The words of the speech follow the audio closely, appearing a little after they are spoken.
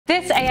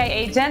This AI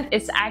agent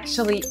is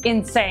actually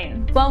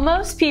insane. While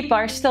most people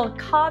are still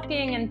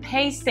copying and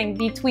pasting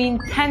between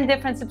 10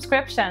 different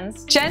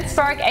subscriptions,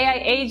 Genspark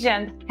AI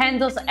agent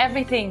handles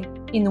everything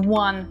in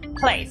one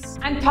place.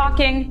 I'm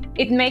talking,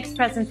 it makes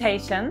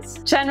presentations,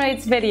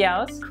 generates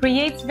videos,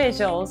 creates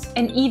visuals,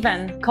 and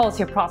even calls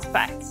your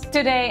prospects.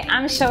 Today,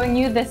 I'm showing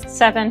you the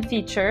 7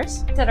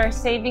 features that are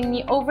saving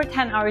me over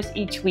 10 hours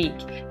each week.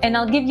 And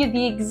I'll give you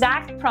the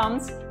exact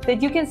prompts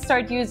that you can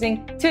start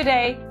using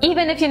today,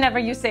 even if you never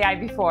used AI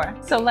before.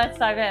 So let's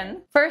dive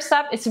in. First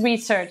up is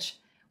research.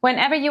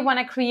 Whenever you want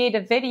to create a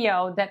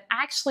video that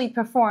actually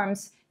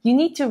performs, you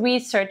need to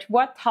research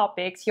what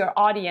topics your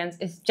audience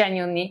is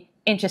genuinely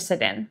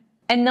interested in,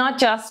 and not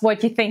just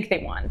what you think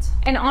they want.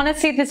 And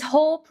honestly, this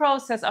whole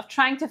process of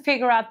trying to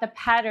figure out the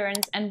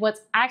patterns and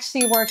what's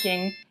actually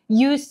working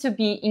used to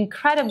be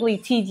incredibly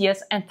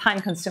tedious and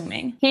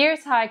time-consuming.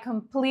 Here's how I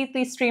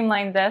completely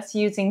streamlined this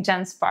using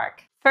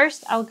Genspark.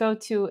 First, I'll go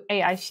to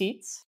AI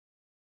Sheets,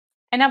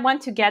 and I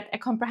want to get a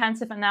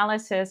comprehensive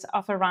analysis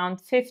of around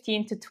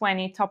 15 to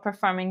 20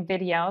 top-performing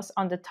videos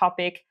on the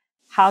topic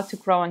how to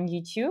grow on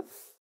YouTube,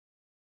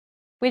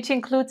 which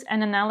includes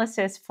an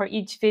analysis for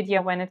each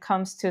video when it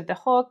comes to the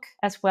hook,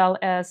 as well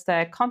as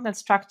the content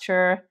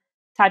structure,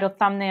 title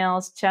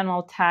thumbnails,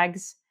 general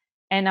tags,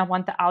 and I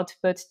want the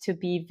output to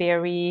be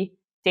very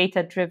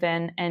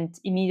data-driven and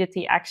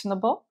immediately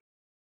actionable.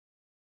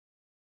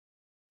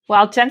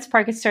 While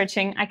Genspark is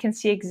searching, I can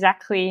see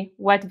exactly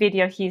what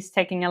video he's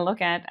taking a look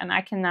at, and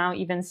I can now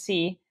even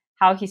see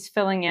how he's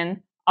filling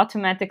in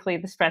automatically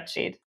the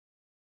spreadsheet.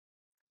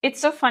 It's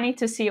so funny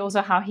to see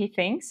also how he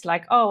thinks,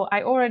 like, oh,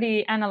 I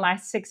already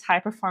analyzed 6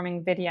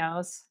 high-performing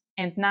videos,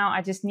 and now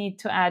I just need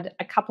to add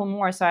a couple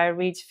more so I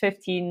reach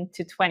 15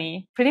 to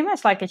 20. Pretty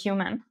much like a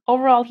human.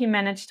 Overall, he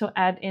managed to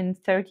add in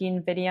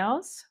 13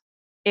 videos.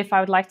 If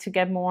I would like to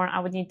get more, I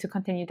would need to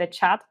continue the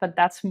chat, but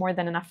that's more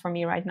than enough for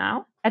me right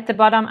now. At the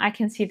bottom, I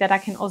can see that I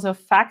can also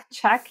fact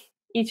check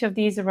each of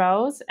these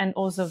rows and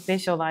also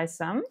visualize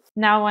them.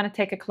 Now I want to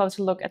take a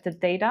closer look at the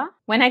data.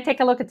 When I take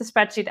a look at the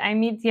spreadsheet, I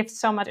immediately have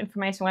so much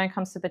information when it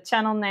comes to the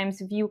channel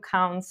names, view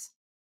counts,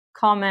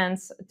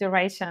 comments,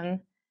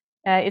 duration.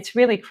 It's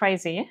really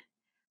crazy.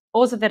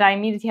 Also that I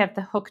immediately have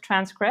the hook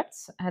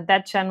transcripts.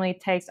 That generally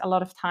takes a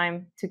lot of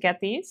time to get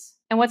these.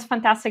 And what's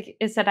fantastic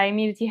is that I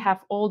immediately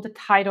have all the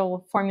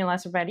title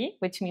formulas ready,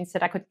 which means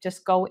that I could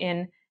just go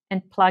in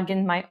and plug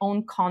in my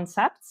own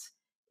concepts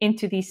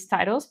into these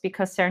titles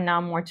because they're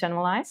now more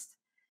generalized.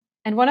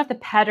 And one of the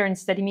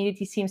patterns that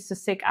immediately seems to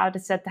stick out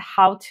is that the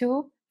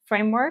how-to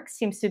framework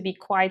seems to be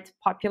quite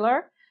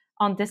popular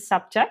on this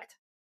subject.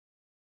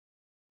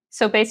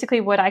 So basically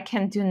what I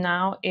can do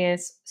now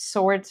is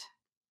sort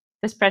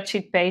the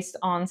spreadsheet based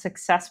on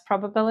success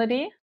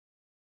probability.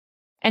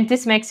 And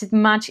this makes it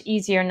much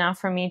easier now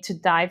for me to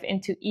dive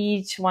into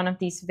each one of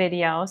these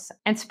videos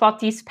and spot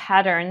these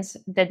patterns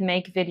that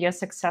make videos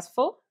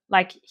successful.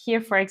 Like here,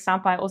 for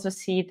example, I also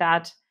see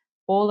that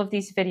all of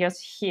these videos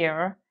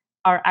here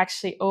are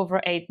actually over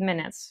 8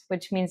 minutes,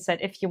 which means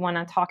that if you want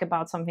to talk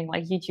about something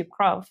like YouTube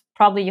growth,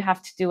 probably you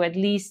have to do at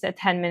least a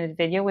 10-minute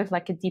video with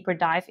like a deeper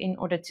dive in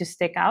order to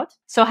stick out.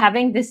 So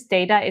having this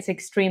data is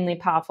extremely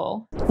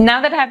powerful.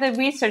 Now that I have the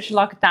research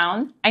locked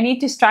down, I need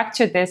to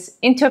structure this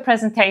into a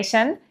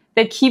presentation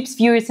that keeps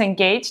viewers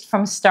engaged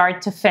from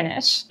start to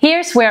finish.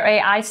 Here's where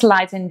AI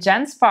slides in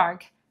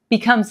Genspark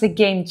becomes a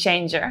game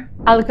changer.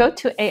 I'll go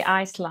to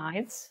AI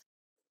slides.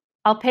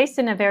 I'll paste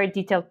in a very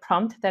detailed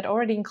prompt that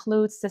already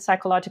includes the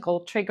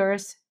psychological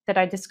triggers that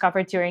I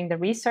discovered during the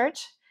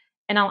research.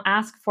 And I'll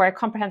ask for a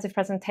comprehensive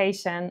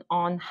presentation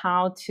on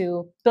how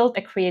to build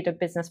a creative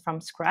business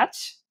from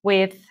scratch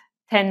with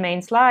 10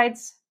 main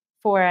slides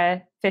for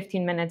a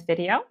 15-minute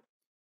video.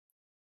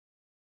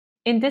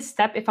 In this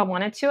step, if I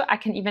wanted to, I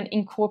can even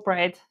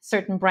incorporate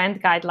certain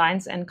brand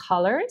guidelines and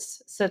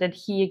colors so that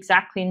he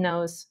exactly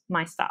knows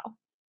my style.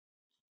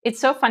 It's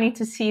so funny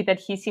to see that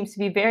he seems to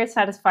be very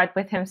satisfied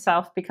with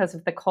himself because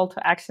of the call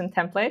to action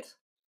template.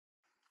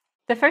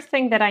 The first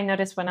thing that I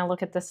notice when I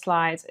look at the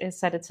slides is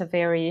that it's a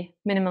very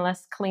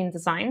minimalist, clean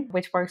design,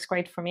 which works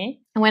great for me.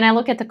 And when I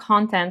look at the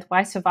content,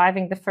 why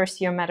surviving the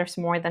first year matters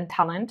more than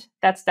talent,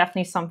 that's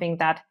definitely something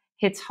that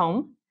hits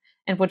home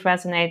and would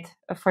resonate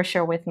for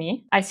sure with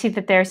me. I see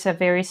that there's a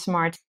very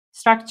smart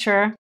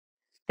structure.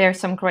 There's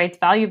some great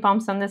value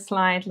bumps on this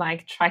slide,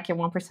 like track your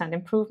 1%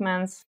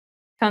 improvements.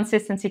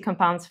 Consistency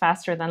compounds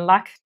faster than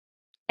luck.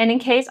 And in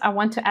case I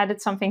want to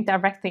edit something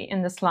directly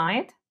in the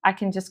slide, I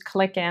can just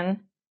click in.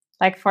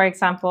 Like, for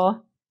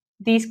example,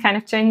 these kind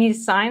of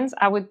Chinese signs,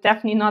 I would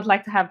definitely not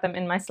like to have them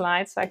in my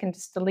slides, so I can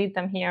just delete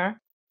them here.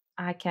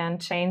 I can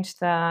change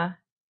the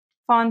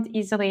font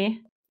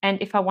easily. And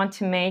if I want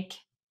to make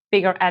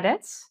bigger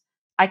edits,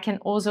 I can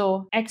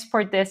also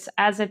export this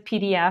as a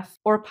PDF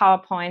or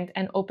PowerPoint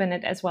and open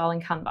it as well in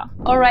Canva.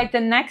 All right,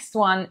 the next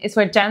one is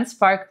where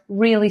Genspark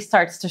really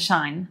starts to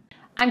shine.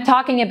 I'm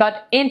talking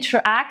about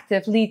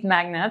interactive lead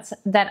magnets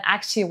that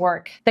actually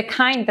work, the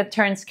kind that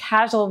turns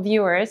casual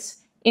viewers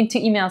into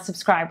email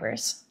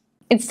subscribers.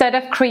 Instead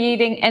of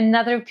creating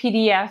another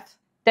PDF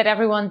that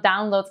everyone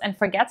downloads and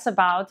forgets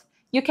about,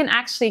 you can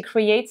actually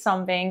create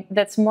something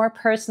that's more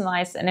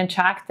personalized and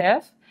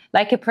interactive,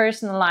 like a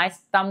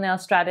personalized thumbnail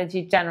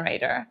strategy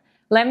generator.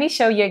 Let me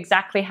show you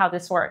exactly how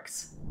this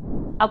works.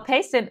 I'll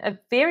paste in a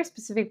very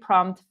specific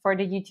prompt for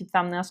the YouTube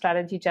thumbnail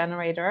strategy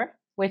generator,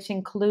 which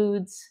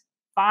includes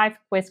 5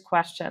 quiz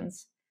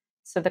questions.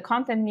 So the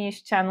content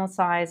niche, channel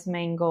size,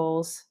 main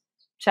goals,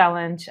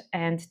 challenge,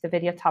 and the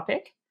video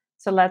topic.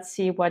 So let's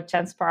see what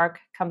Genspark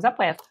comes up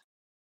with.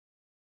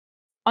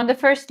 On the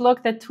first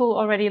look, the tool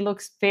already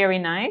looks very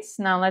nice.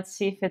 Now let's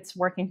see if it's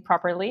working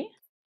properly.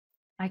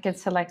 I can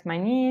select my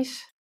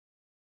niche,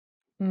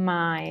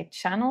 my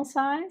channel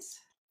size.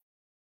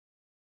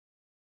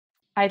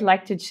 I'd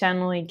like to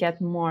generally get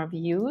more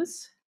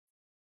views.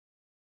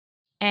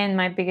 And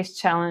my biggest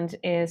challenge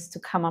is to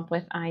come up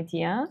with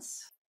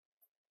ideas.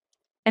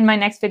 And my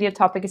next video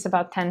topic is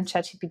about 10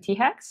 ChatGPT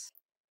hacks.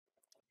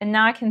 And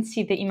now I can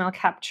see the email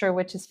capture,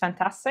 which is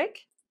fantastic.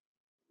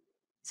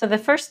 So the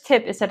first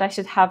tip is that I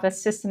should have a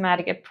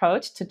systematic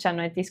approach to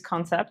generate these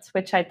concepts,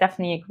 which I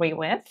definitely agree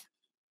with.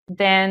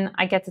 Then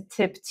I get the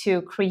tip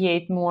to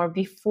create more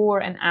before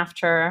and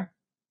after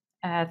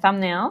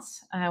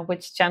thumbnails,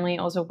 which generally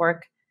also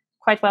work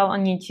quite well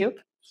on YouTube.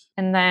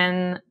 And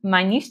then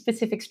my niche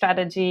specific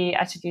strategy,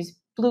 I should use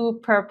blue,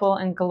 purple,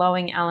 and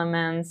glowing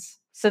elements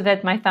so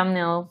that my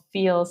thumbnail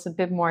feels a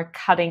bit more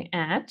cutting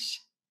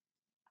edge.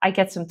 I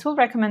get some tool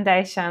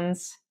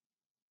recommendations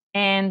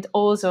and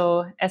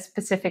also a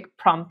specific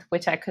prompt,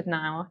 which I could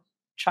now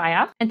try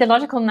out. And the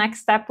logical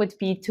next step would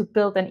be to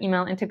build an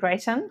email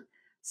integration.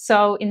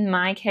 So in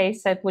my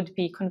case, that would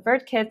be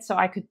ConvertKit. So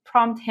I could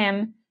prompt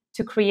him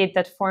to create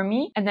that for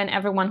me. And then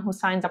everyone who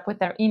signs up with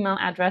their email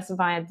address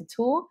via the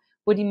tool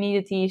would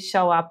immediately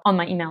show up on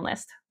my email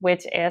list,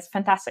 which is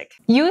fantastic.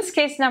 Use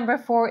case number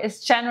 4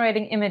 is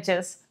generating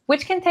images,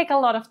 which can take a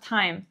lot of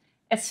time,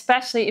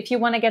 especially if you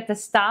want to get the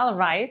style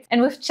right.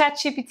 And with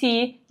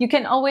ChatGPT, you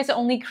can always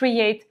only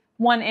create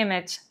one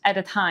image at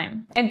a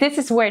time. And this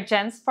is where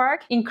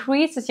Genspark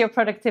increases your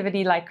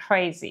productivity like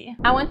crazy.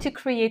 I want to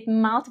create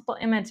multiple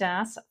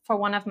images for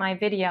one of my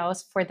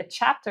videos for the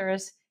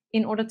chapters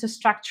in order to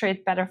structure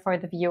it better for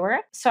the viewer.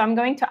 So I'm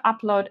going to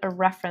upload a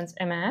reference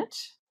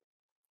image.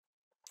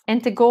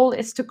 And the goal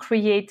is to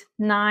create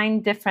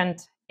 9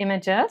 different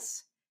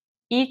images.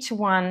 Each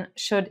one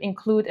should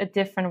include a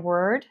different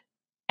word,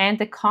 and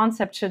the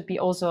concept should be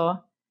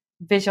also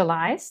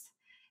visualized.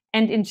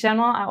 And in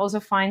general, I also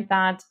find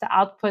that the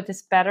output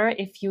is better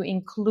if you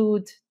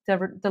include the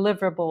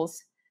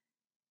deliverables,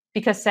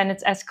 because then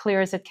it's as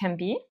clear as it can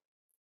be.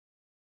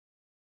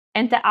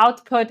 And the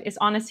output is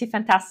honestly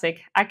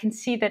fantastic. I can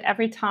see that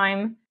every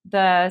time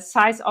the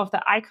size of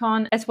the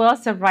icon as well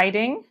as the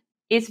writing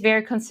is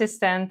very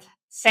consistent,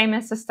 same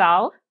as the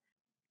style.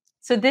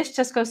 So this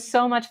just goes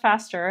so much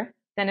faster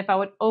than if I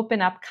would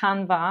open up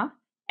Canva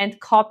and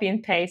copy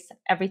and paste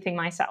everything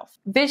myself.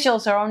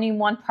 Visuals are only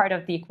one part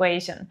of the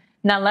equation.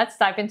 Now let's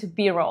dive into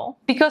B-roll.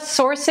 Because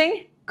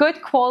sourcing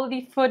good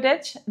quality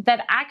footage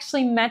that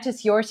actually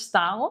matches your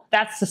style,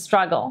 that's the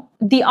struggle.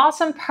 The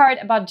awesome part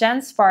about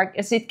Genspark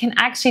is it can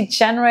actually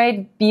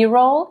generate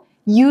B-roll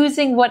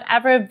using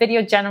whatever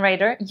video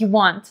generator you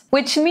want,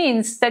 which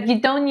means that you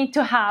don't need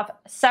to have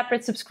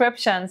separate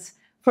subscriptions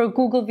for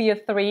Google Veo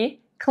 3,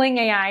 Kling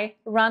AI,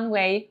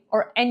 Runway,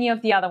 or any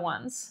of the other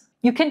ones.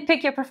 You can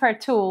pick your preferred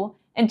tool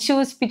and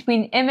choose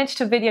between image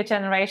to video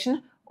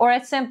generation or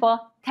a simple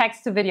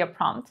text to video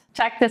prompt.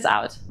 Check this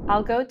out.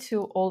 I'll go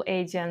to all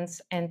agents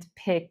and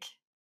pick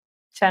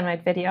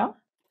generate video.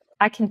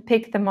 I can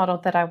pick the model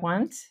that I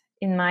want.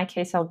 In my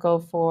case, I'll go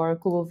for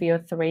Google Veo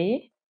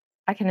 3.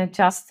 I can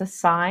adjust the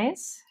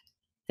size,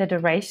 the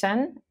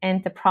duration,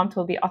 and the prompt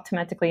will be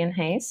automatically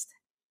enhanced.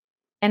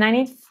 And I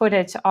need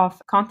footage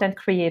of content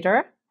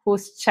creator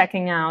who's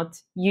checking out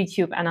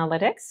YouTube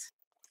analytics.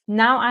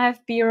 Now I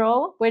have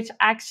B-roll, which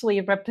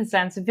actually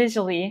represents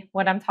visually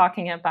what I'm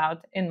talking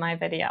about in my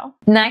video.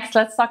 Next,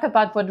 let's talk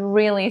about what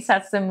really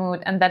sets the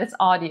mood, and that is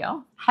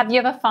audio. Have you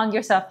ever found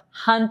yourself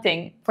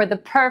hunting for the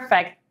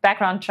perfect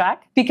background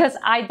track? Because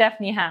I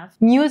definitely have.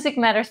 Music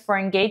matters for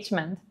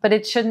engagement, but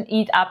it shouldn't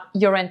eat up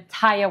your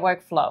entire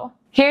workflow.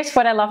 Here's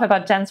what I love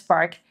about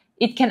Genspark.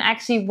 It can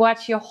actually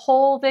watch your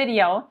whole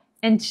video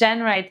and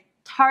generate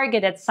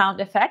targeted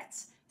sound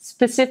effects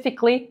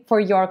specifically for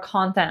your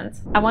content.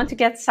 I want to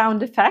get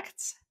sound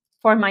effects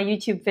for my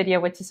YouTube video,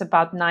 which is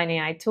about 9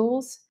 AI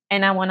tools.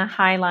 And I want to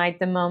highlight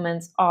the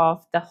moments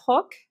of the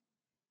hook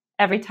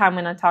every time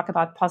when I talk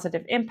about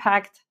positive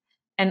impact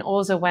and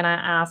also when I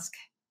ask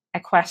a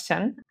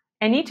question.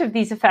 And each of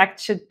these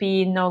effects should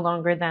be no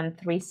longer than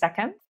 3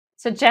 seconds.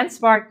 So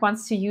Genspark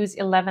wants to use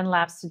 11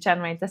 labs to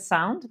generate the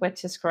sound,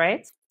 which is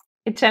great.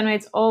 It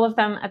generates all of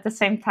them at the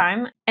same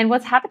time. And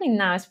what's happening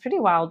now is pretty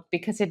wild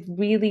because it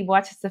really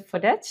watches the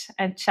footage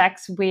and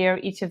checks where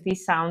each of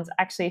these sounds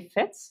actually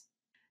fits.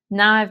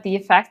 Now I have the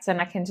effects and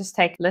I can just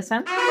take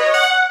listen.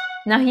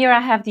 Now here I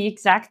have the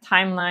exact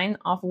timeline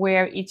of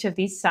where each of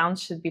these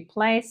sounds should be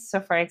placed. So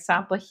for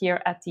example,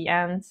 here at the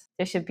end,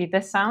 there should be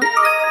this sound,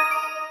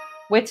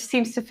 which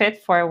seems to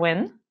fit for a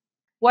win.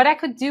 What I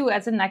could do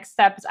as a next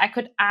step is I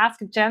could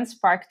ask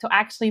Genspark to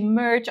actually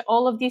merge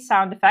all of these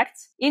sound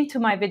effects into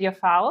my video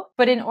file.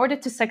 But in order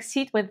to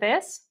succeed with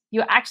this,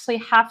 you actually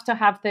have to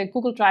have the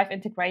Google Drive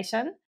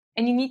integration,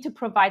 and you need to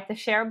provide the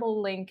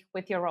shareable link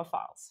with your raw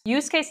files.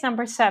 Use case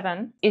number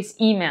 7 is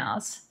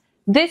emails.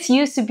 This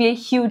used to be a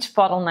huge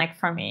bottleneck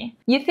for me.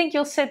 You think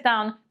you'll sit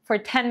down for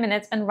 10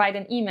 minutes and write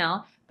an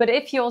email, but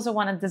if you also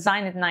want to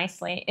design it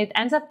nicely, it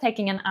ends up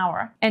taking an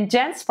hour. And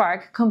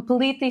Genspark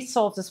completely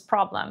solves this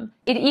problem.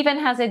 It even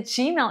has a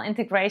Gmail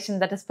integration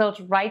that is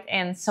built right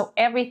in, so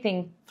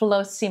everything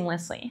flows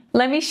seamlessly.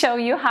 Let me show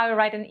you how I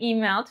write an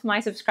email to my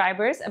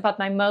subscribers about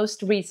my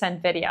most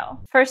recent video.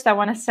 First, I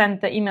want to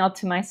send the email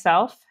to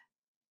myself.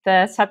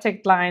 The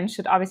subject line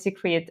should obviously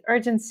create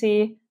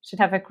urgency, should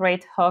have a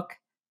great hook.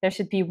 There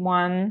should be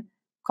one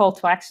call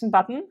to action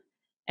button,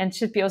 and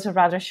should be also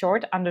rather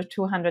short, under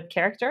 200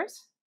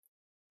 characters.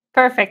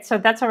 Perfect, so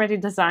that's already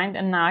designed,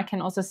 and now I can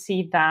also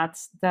see that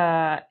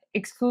the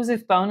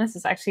exclusive bonus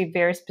is actually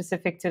very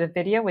specific to the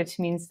video, which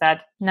means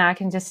that now I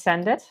can just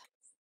send it.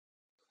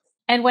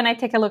 And when I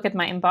take a look at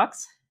my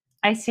inbox,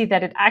 I see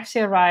that it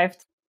actually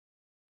arrived,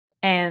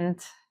 and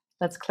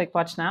let's click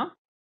watch now.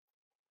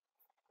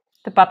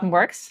 The button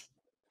works.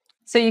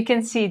 So you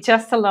can see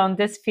just alone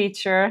this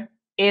feature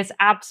is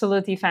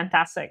absolutely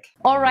fantastic.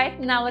 All right,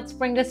 now let's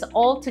bring this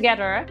all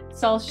together.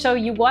 So I'll show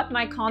you what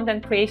my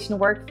content creation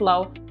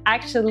workflow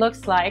actually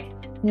looks like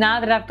now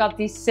that I've got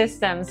these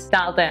systems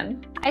dialed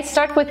in. I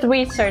start with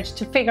research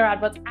to figure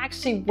out what's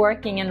actually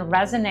working and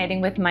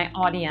resonating with my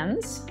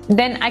audience.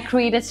 Then I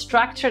create a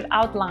structured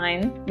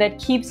outline that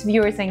keeps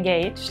viewers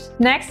engaged.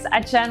 Next, I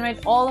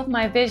generate all of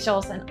my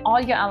visuals and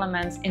audio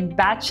elements in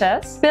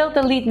batches, build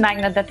a lead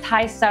magnet that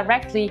ties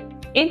directly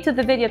into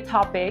the video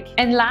topic,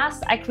 and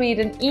last, I create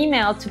an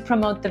email to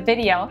promote the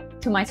video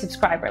to my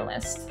subscriber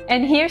list.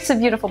 And here's the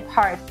beautiful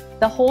part.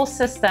 The whole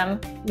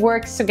system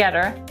works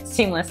together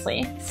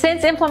seamlessly.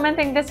 Since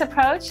implementing this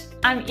approach,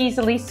 I'm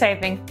easily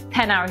saving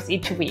 10 hours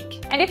each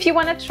week. And if you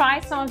want to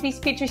try some of these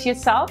features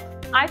yourself,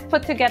 I've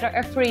put together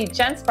a free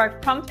Genspark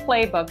prompt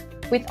playbook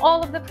with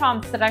all of the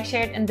prompts that I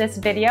shared in this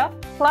video,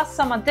 plus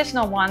some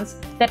additional ones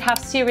that have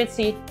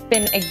seriously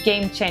been a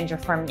game changer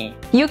for me.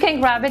 You can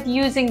grab it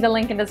using the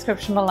link in the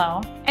description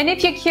below. And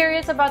if you're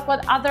curious about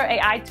what other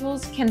AI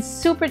tools can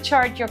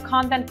supercharge your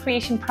content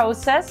creation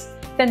process,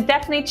 then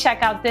definitely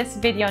check out this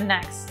video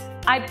next.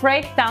 I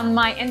break down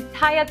my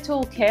entire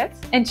toolkit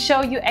and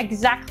show you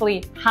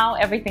exactly how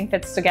everything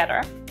fits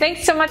together.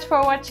 Thanks so much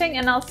for watching,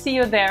 and I'll see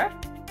you there.